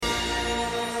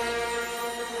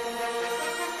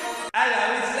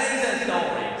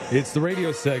It's the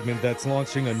radio segment that's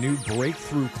launching a new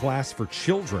breakthrough class for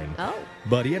children. Oh.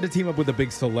 But he had to team up with a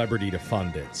big celebrity to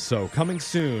fund it. So coming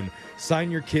soon,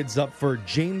 sign your kids up for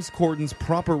James Corden's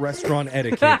Proper Restaurant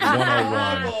Etiquette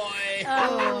 101. Oh, boy.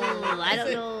 Oh, I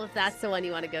don't know if that's the one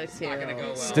you want to go to. Not gonna go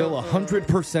well. Still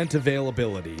 100%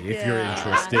 availability if you're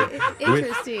interested.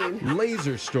 Interesting. With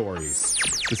Laser Stories,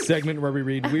 the segment where we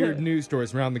read weird news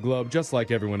stories around the globe just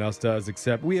like everyone else does,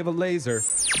 except we have a laser.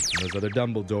 And those other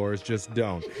Dumbledores just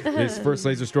don't. This first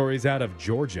laser story is out of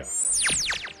Georgia.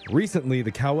 Recently,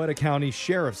 the Coweta County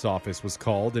Sheriff's Office was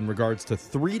called in regards to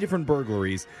 3 different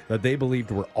burglaries that they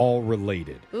believed were all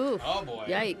related. Ooh. Oh, boy.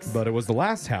 Yikes. But it was the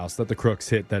last house that the crooks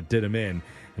hit that did them in.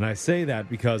 And I say that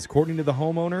because, according to the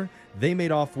homeowner, they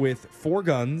made off with 4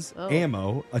 guns,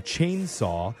 ammo, a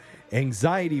chainsaw,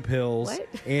 anxiety pills, What?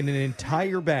 and an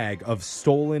entire bag of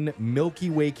stolen Milky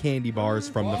Way candy bars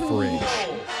from the fridge.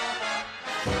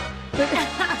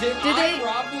 Did I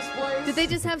rob this place? Did they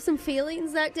just have some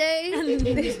feelings that day?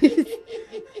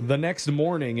 The next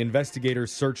morning,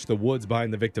 investigators searched the woods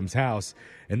behind the victim's house,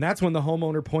 and that's when the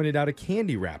homeowner pointed out a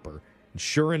candy wrapper. And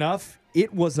sure enough,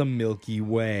 it was a Milky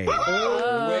Way.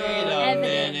 Wait a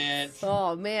minute.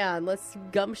 Oh, man. Let's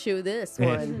gumshoe this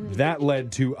one. And that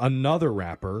led to another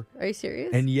wrapper Are you serious?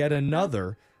 and yet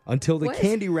another until the What?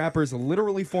 candy wrappers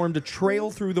literally formed a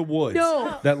trail through the woods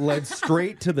No. that led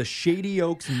straight to the Shady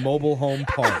Oaks Mobile Home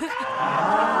Park.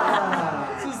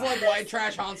 This is like White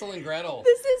Trash Hansel and Gretel.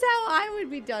 This is how I would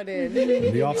be done in.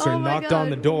 The officer Oh my knocked on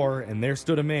God. the door, and there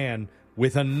stood a man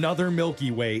with another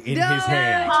Milky Way in No. his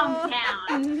hand.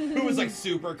 Who was like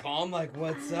super calm, like,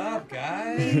 what's up,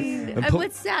 guys? And And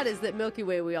what's sad is that Milky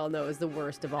Way, we all know, is the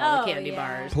worst of all the candy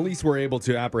bars. Police were able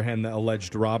to apprehend the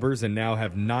alleged robbers and now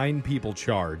have 9 people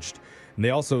charged. And they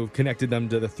also connected them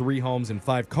to the 3 homes and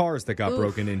 5 cars that got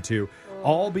broken into,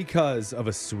 all because of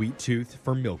a sweet tooth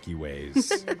for Milky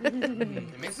Ways.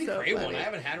 It makes me crave one. I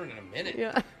haven't had one in a minute.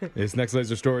 Yeah. This next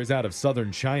laser story is out of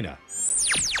southern China.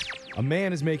 A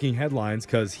man is making headlines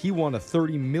because he won a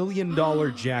 $30 million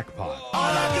jackpot.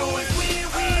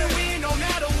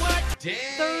 Damn.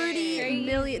 30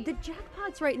 million. The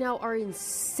jackpots right now are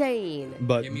insane.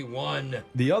 But Give me one.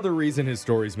 the other reason his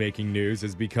story's making news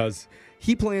is because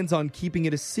he plans on keeping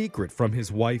it a secret from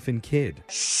his wife and kid.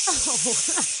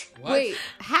 What? Wait,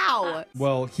 how?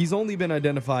 Well, he's only been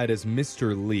identified as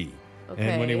Mr. Lee.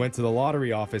 And when he Okay. went to the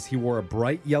lottery office, he wore a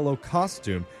bright yellow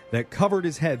costume that covered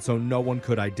his head so no one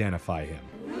could identify him.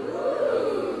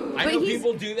 I But know he's-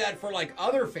 people do that for like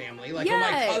other family, like when my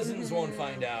Yeah. cousins won't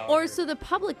find out. Or so the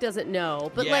public doesn't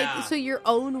know, but Yeah. like, so your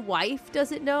own wife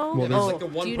doesn't know? Well, there's oh, like the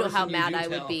one do you know how person you mad do I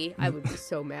would tell. be? I would be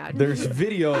so mad. There's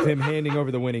video of him handing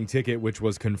over the winning ticket, which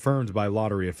was confirmed by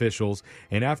lottery officials.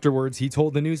 And afterwards, he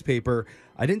told the newspaper,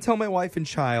 "I didn't tell my wife and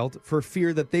child for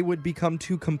fear that they would become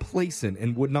too complacent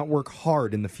and would not work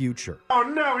hard in the future." Oh,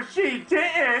 No.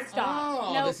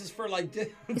 this is for like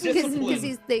Because discipline.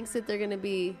 he thinks that they're going to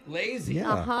be, Lazy.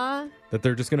 Yeah. uh-huh. That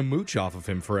they're just going to mooch off of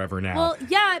him forever now. Well,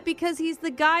 yeah, because he's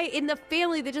the guy in the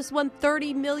family that just won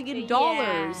 $30 million.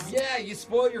 Yeah, you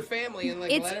spoil your family and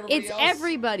like It's let everybody it's else.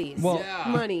 everybody's Well, Yeah.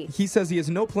 money. He says he has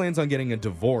no plans on getting a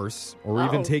divorce or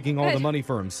even Oh, taking all the good. money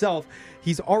for himself.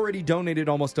 He's already donated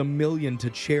almost $1 million to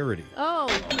charity. Oh,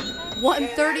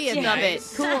 1/30th of it.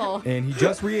 Nice. Cool. And he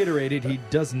just reiterated he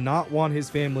does not want his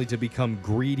family to become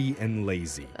greedy and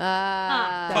lazy.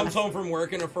 Comes home from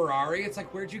work in a Ferrari. It's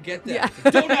like, where'd you get that?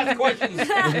 Don't ask questions.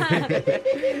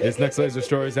 This next laser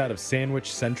story is out of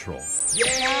Sandwich Central.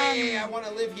 Yay! I want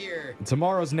to live here.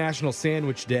 Tomorrow's National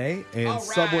Sandwich Day, and All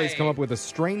Subway's right. come up with a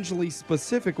strangely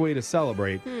specific way to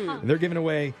celebrate. They're giving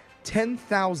away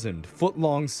 10,000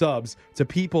 foot-long subs to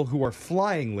people who are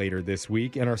flying later this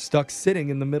week and are stuck sitting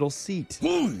in the middle seat.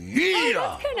 Kind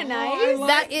of nice.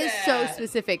 That is so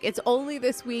specific. It's only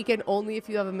this week and only if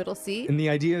you have a middle seat. And the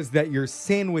idea is that you're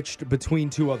sandwiched between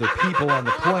 2 other people on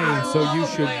the plane, so you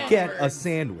should get a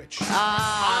sandwich.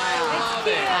 I love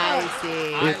it. I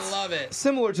see. I It's love it.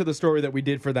 Similar to the story that we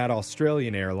did for that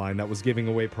Australian airline that was giving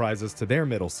away prizes to their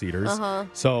middle seaters.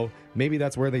 So maybe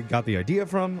that's where they got the idea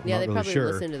from. I'm Yeah, not they really probably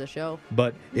sure. listen to the show.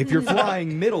 But if you're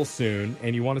flying middle soon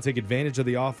and you want to take advantage of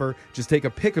the offer, just take a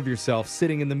pic of yourself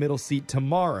sitting in the middle seat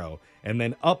tomorrow and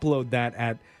then upload that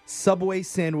at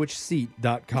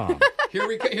subwaysandwichseat.com.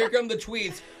 Here come the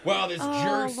tweets. Wow, this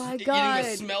jerk's my eating God. the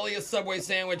smelliest Subway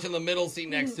sandwich in the middle seat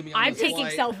next to me. On I'm this taking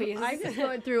flight. selfies. I'm just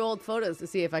going through old photos to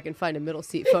see if I can find a middle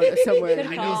seat photo somewhere and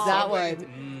Good use call. that Subway.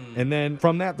 one. And then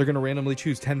from that, they're going to randomly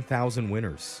choose 10,000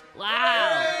 winners.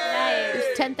 Wow. Nice.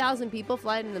 There's 10,000 people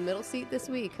flying in the middle seat this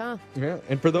week, huh? Yeah,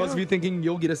 and for those of you thinking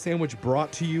you'll get a sandwich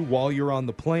brought to you while you're on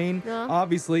the plane,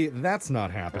 obviously that's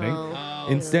not happening.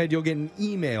 Instead, you'll get an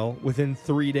email within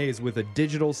 3 days with a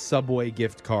digital Subway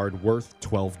gift card worth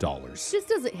 $12. Just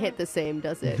doesn't hit the same,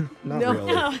 does it? Not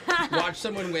really. Watch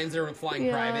someone Windsor with flying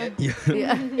private.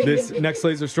 Yeah. This next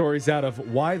laser story is out of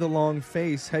Why the Long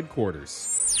Face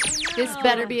headquarters. This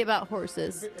better be about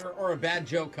horses. Or a bad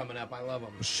joke coming up. I love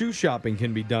them. Shoe shopping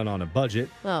can be done on a budget,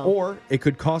 Oh. or it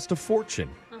could cost a fortune.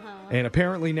 And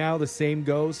apparently now the same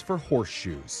goes for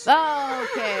horseshoes. Oh,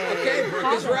 okay. Okay,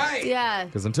 Brooke is right. Yeah.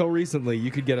 Because until recently,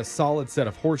 you could get a solid set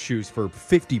of horseshoes for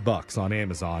 $50 on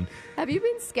Amazon. Have you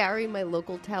been scouring my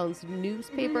local town's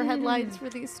newspaper headlines for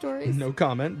these stories? No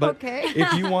comment. But Okay.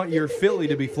 if you want your filly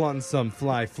to be flaunting some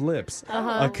fly flips,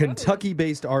 a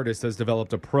Kentucky-based artist has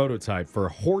developed a prototype for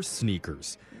horse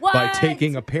sneakers by What?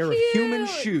 taking a pair of human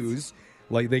Cute. shoes,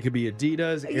 like they could be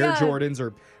Adidas, Air Yeah. Jordans,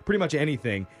 or pretty much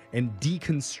anything, and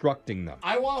deconstructing them.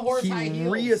 I want horse high He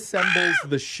heels. reassembles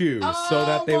the shoes so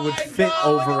that they would my fit God.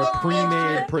 over a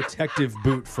pre-made protective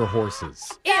boot for horses.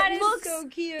 That It is looks so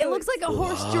cute. It looks like a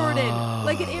horse Jordan,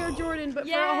 like an Air Jordan, but for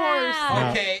a horse. Yeah.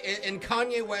 Okay, and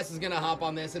Kanye West is going to hop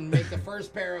on this and make the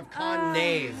first pair of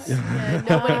Kanye's. Yeah,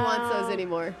 nobody wants those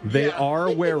anymore. They Yeah. are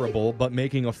wearable, but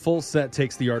making a full set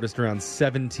takes the artist around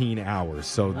 17 hours,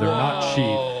 so they're not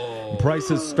cheap.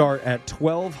 Prices start at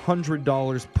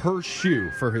 $1,200 per shoe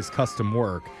for his custom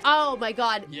work. Oh my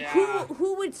God! Yeah.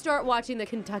 Who would start watching the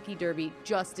Kentucky Derby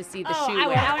just to see the shoe I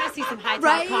wear? want to see some high top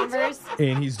Right? Converse.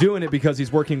 And he's doing it because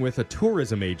he's working with a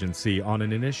tourism agency on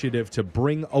an initiative to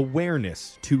bring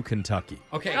awareness to Kentucky.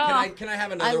 Okay, Oh, can I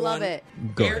have another I love one? it.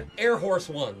 Go Air, ahead. Air Horse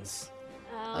ones.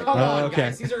 Oh, Come on, okay.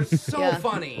 guys. These are so Yeah.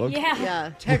 funny. Okay. Yeah.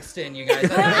 Yeah. Text in, you guys.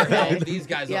 I don't know. These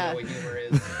guys don't Yeah. know what humor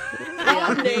is.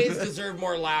 Kanye's deserve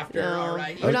more laughter, No, all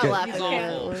right? we're not Okay. laughing He's at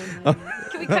that awful. one.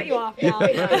 Can we cut you off now?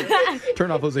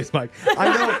 Turn off Jose's mic. I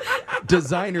know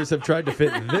designers have tried to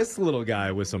fit this little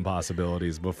guy with some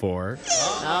possibilities before,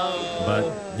 but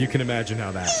you can imagine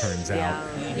how that turns out.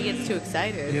 Yeah, he gets too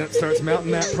excited. Yep, starts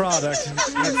mounting that product.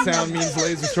 That sound means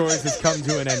Laser Stories has come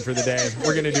to an end for the day.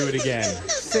 We're going to do it again.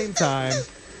 Same time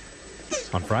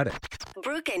on Friday.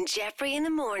 Brooke and Jeffrey in the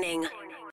morning.